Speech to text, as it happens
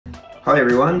Hi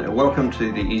everyone, and welcome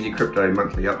to the Easy Crypto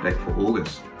monthly update for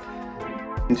August.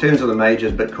 In terms of the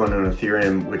majors, Bitcoin and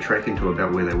Ethereum, we're tracking to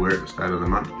about where they were at the start of the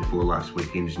month before last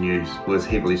weekend's news. It was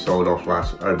heavily sold off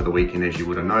over the weekend, as you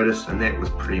would have noticed, and that was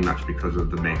pretty much because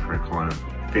of the macro climate.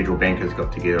 Federal bankers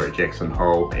got together at Jackson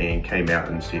Hole and came out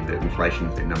and said that inflation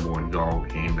is their #1 goal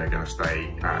and they're going to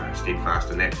stay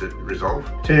steadfast in that to resolve.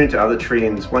 Turning to other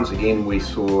trends, once again we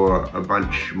saw a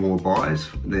bunch more buys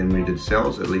than we did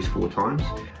sells, at least 4 times.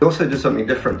 We also did something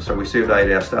different, so we surveyed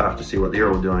our staff to see what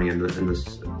they're all doing in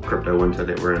this crypto winter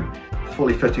that we're in.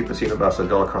 Fully 50% of us are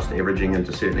dollar cost averaging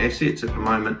into certain assets at the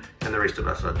moment, and the rest of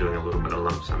us are doing a little bit of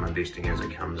lump sum investing as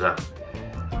it comes up.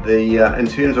 In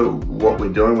terms of what we're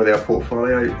doing with our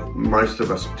portfolio, most of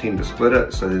us tend to split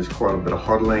it, so there's quite a bit of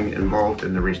hodling involved,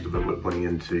 and the rest of it we're putting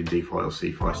into DeFi or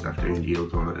CeFi stuff to earn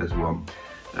yields on it as well.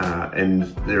 And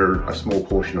a small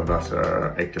portion of us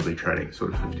are actively trading,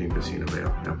 sort of 15%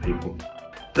 of our people.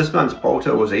 This month's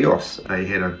bolter was EOS. They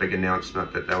had a big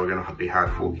announcement that they were going to be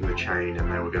hard forking the chain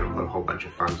and they were going to put a whole bunch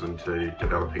of funds into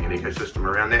developing an ecosystem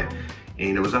around that.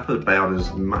 And it was up about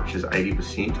as much as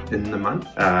 80% in the month.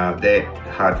 That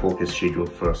hard fork is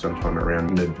scheduled for sometime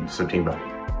around mid-September.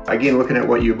 Again, looking at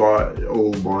what you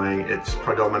all buying, it's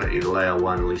predominantly the layer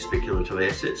 1 least speculative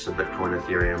assets, so Bitcoin,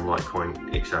 Ethereum,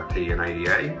 Litecoin, XRP and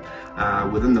ADA.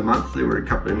 Within the month there were a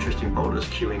couple of interesting bolters.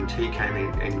 QNT came in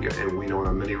and went on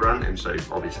a mini run, and so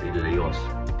obviously did EOS.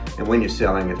 And when you're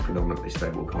selling, it's predominantly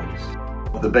stable coins.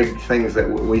 The big things that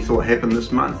we thought happened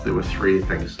this month, there were 3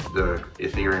 things. The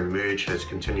Ethereum merge has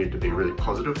continued to be really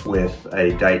positive, with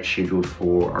a date scheduled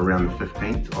for around the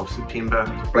 15th of September.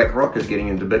 BlackRock is getting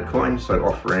into Bitcoin, so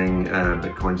offering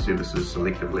Bitcoin services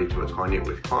selectively to its high net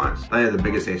worth clients. They are the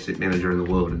biggest asset manager in the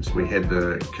world, and so we had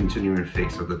the continuing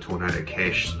effects of the Tornado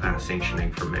Cash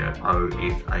sanctioning from our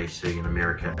OFAC in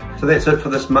America. So that's it for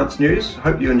this month's news.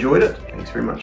 Hope you enjoyed it. Thanks very much.